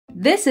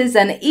This is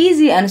an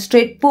easy and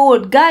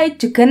straightforward guide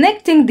to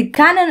connecting the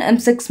Canon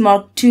M6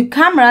 Mark II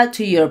camera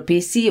to your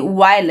PC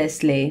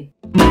wirelessly.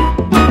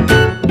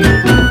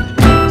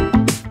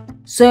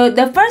 So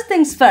the first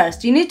things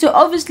first, you need to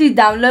obviously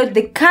download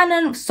the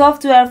Canon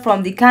software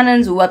from the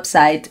Canon's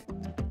website.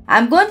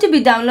 I'm going to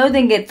be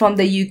downloading it from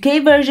the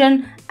UK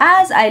version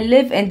as I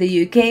live in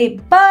the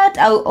UK, but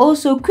I'll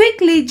also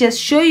quickly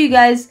just show you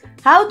guys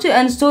how to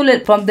install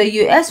it from the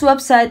US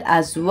website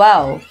as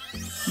well.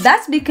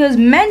 That's because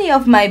many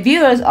of my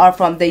viewers are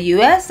from the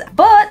US,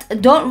 but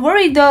don't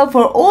worry though,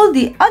 for all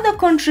the other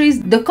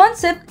countries the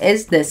concept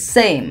is the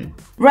same.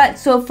 Right,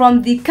 so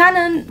from the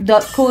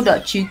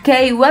canon.co.uk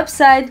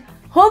website,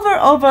 hover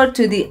over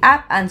to the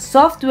app and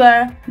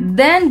software,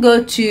 then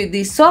go to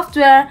the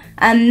software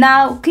and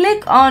now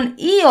click on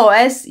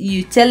EOS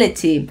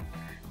utility.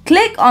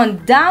 Click on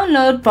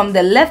download from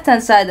the left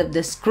hand side of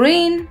the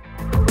screen.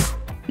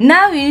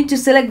 Now you need to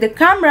select the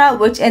camera,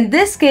 which in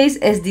this case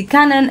is the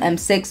Canon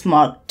M6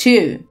 Mark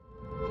II.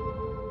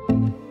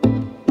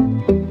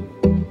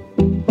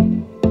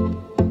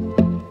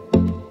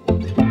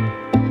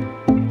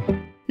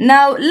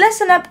 Now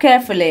listen up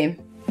carefully.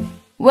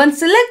 When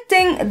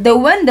selecting the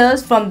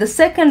Windows from the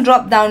second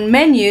drop-down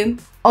menu,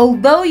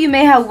 although you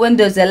may have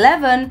Windows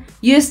 11,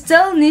 you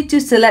still need to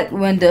select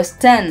Windows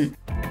 10.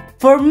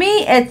 For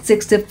me it's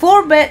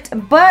 64-bit,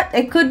 but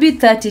it could be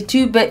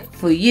 32-bit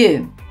for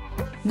you.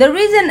 The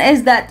reason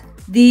is that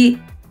the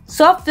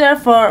software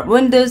for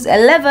Windows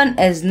 11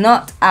 is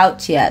not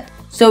out yet,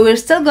 so we're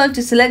still going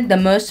to select the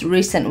most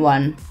recent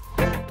one.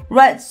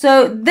 Right,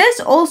 so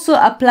this also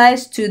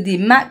applies to the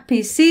Mac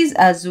PCs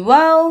as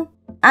well.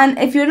 And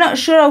if you're not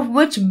sure of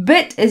which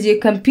bit is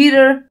your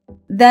computer,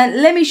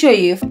 then let me show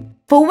you.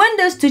 For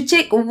Windows, to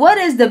check what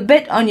is the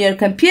bit on your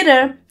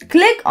computer,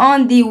 click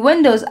on the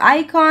Windows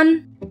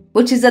icon,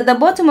 which is at the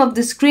bottom of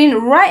the screen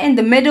right in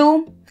the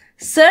middle.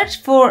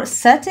 Search for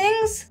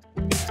Settings.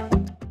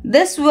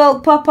 This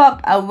will pop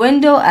up a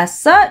window as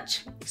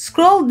such.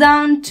 Scroll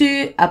down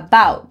to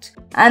About,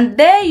 and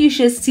there you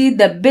should see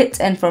the bit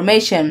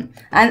information.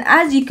 And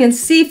as you can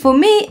see, for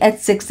me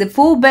it's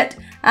 64-bit,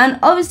 and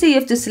obviously you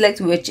have to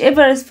select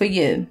whichever is for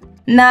you.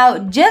 Now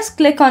just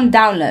click on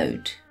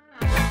download.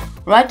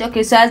 Right,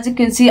 okay, so as you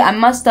can see, I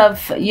must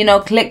have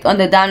clicked on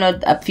the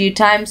download a few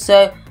times,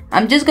 so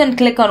I'm just going to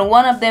click on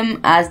one of them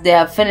as they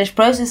have finished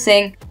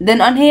processing.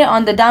 Then on here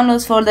on the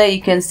downloads folder,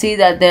 you can see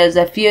that there's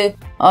a few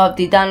of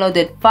the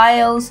downloaded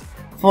files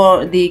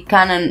for the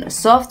Canon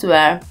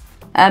software.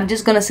 I'm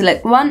just going to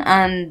select one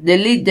and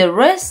delete the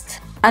rest.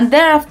 And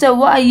thereafter,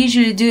 what I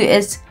usually do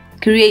is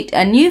create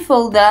a new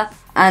folder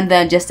and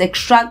then just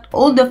extract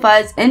all the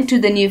files into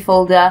the new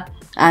folder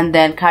and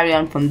then carry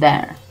on from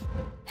there.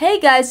 Hey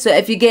guys, so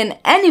if you gain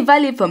any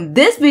value from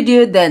this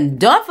video, then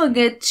don't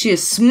forget to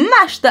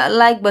smash that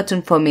like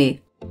button for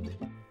me.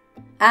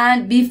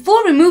 And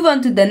before we move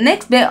on to the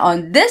next bit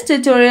on this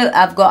tutorial,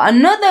 I've got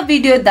another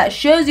video that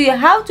shows you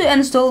how to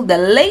install the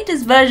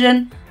latest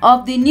version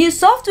of the new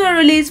software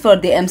release for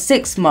the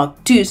M6 Mark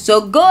II.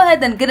 So go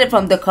ahead and get it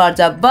from the cards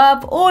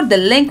above, or the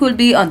link will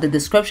be on the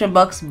description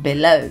box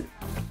below.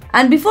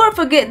 And before I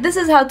forget, this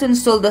is how to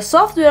install the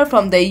software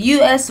from the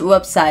US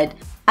website.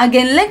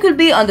 Again, link will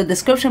be on the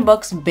description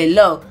box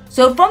below.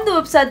 So from the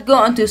website, go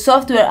onto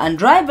software and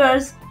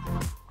drivers,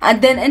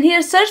 and then in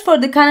here search for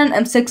the Canon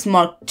M6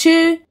 Mark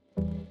II.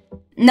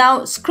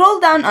 Now scroll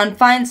down and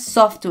find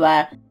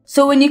software.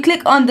 So when you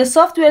click on the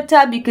software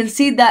tab, you can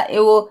see that it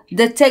will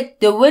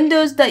detect the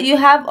Windows that you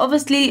have.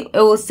 Obviously it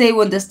will say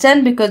Windows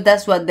 10 because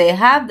that's what they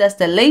have, that's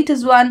the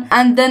latest one.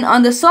 And then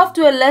on the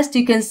software list,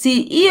 you can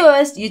see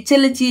EOS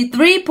Utility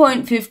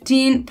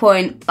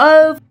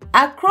 3.15.0.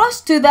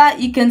 Across to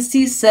that, you can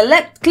see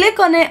select, click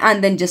on it,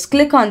 and then just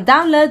click on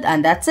download,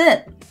 and that's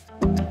it.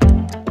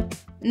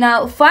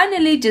 Now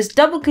finally, just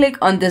double click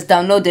on this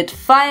downloaded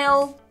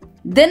file.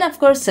 Then of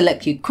course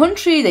select your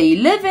country that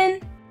you live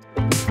in.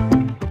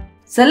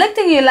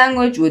 Selecting your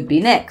language would be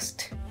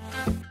next.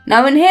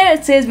 Now in here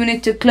it says we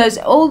need to close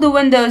all the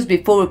windows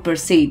before we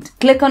proceed.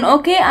 Click on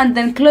OK and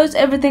then close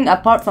everything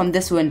apart from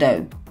this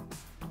window.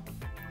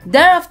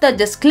 Thereafter,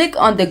 just click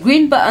on the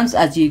green buttons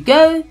as you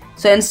go.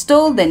 So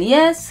install, then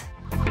yes,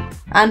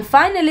 and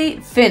finally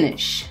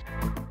finish.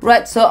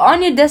 Right, so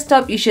on your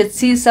desktop you should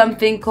see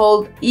something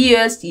called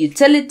EOS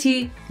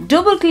Utility.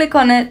 Double click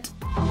on it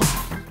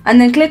and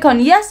then click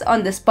on yes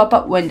on this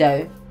pop-up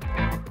window.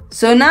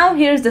 So now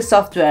here's the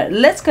software.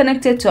 Let's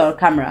connect it to our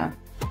camera.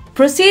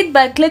 Proceed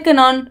by clicking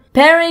on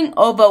pairing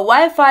over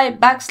Wi-Fi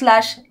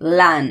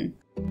 /LAN.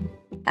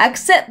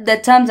 Accept the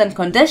terms and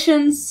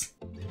conditions.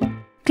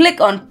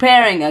 Click on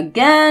pairing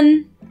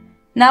again.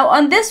 Now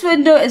on this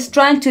window, it's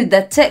trying to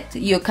detect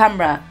your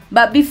camera,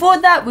 but before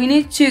that we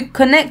need to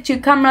connect your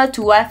camera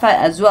to Wi-Fi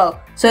as well.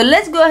 So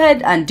let's go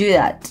ahead and do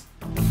that.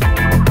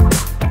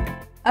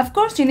 Of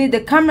course you need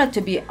the camera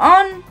to be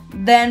on.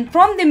 Then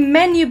from the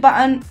menu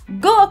button,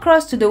 go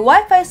across to the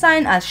Wi-Fi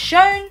sign as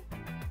shown.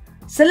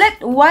 Select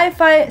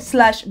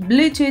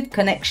Wi-Fi/Bluetooth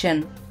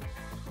connection.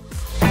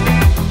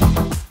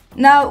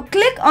 Now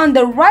click on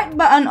the right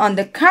button on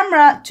the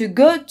camera to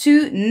go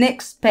to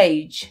next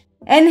page.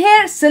 And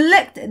here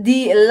select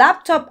the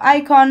laptop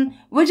icon,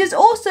 which is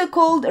also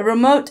called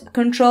Remote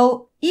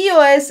Control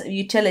EOS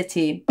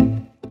utility.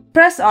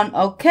 Press on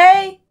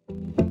OK.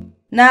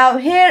 Now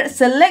here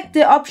select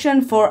the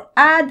option for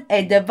add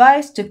a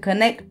device to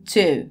connect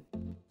to.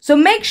 So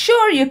make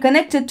sure you're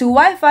connected to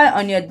Wi-Fi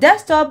on your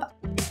desktop,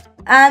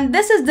 and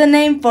this is the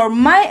name for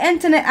my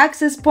internet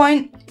access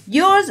point.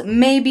 Yours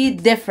may be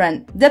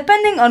different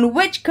depending on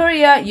which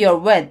carrier you're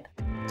with.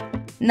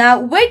 Now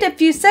wait a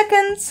few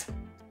seconds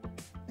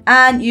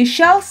and you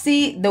shall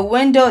see the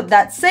window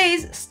that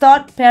says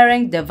start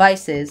pairing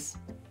devices.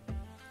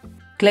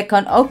 Click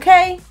on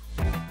OK.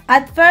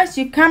 At first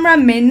your camera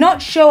may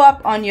not show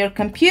up on your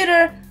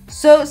computer,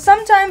 so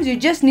sometimes you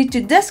just need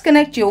to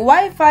disconnect your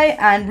Wi-Fi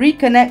and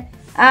reconnect,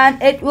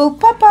 and it will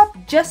pop up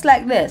just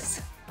like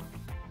this.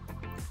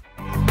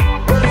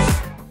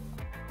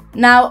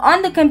 Now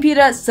on the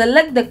computer,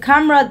 select the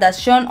camera that's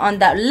shown on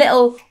that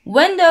little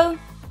window,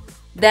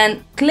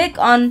 then click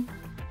on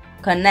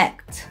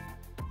connect.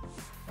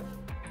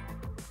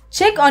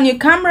 Check on your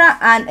camera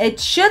and it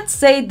should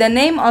say the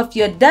name of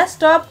your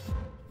desktop.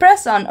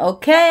 Press on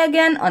OK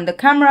again on the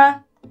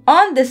camera.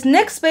 On this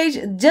next page,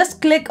 just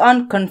click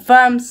on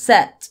confirm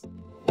set.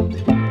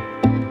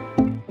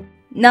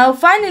 Now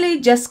finally,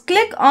 just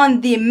click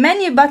on the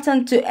menu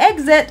button to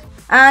exit,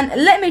 and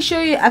let me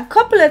show you a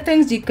couple of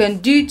things you can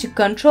do to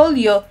control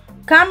your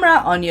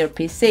camera on your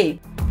PC.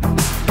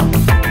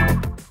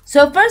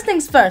 So first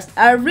things first,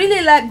 I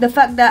really like the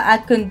fact that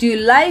I can do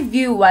live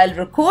view while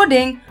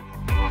recording.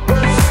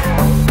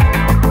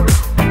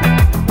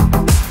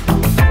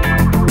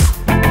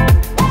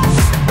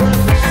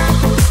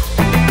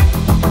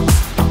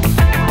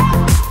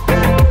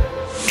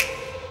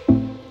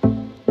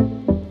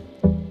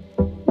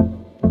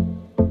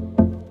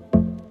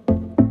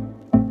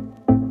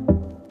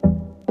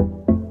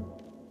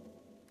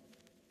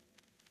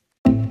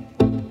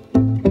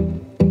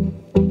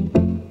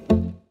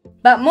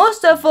 But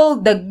most of all,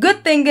 the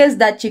good thing is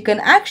that you can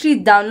actually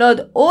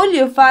download all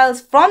your files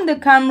from the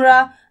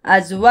camera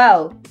as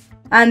well.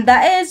 And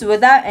that is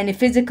without any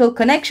physical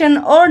connection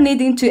or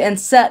needing to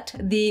insert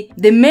the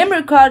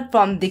memory card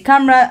from the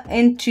camera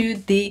into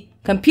the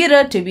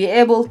computer to be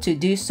able to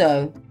do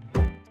so.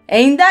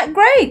 Ain't that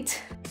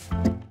great?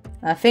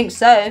 I think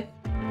so.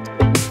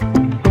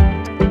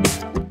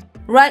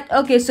 Right,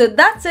 okay, so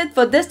that's it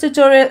for this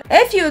tutorial.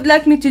 If you would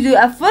like me to do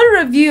a full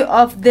review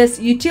of this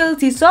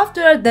utility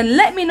software, then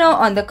let me know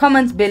on the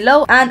comments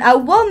below and I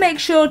will make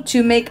sure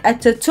to make a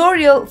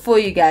tutorial for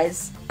you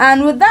guys.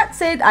 And with that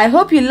said, I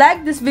hope you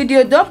liked this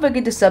video. Don't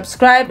forget to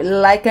subscribe,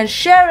 like and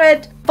share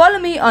it. Follow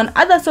me on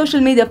other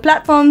social media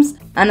platforms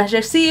and I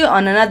shall see you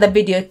on another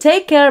video.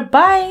 Take care,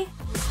 bye.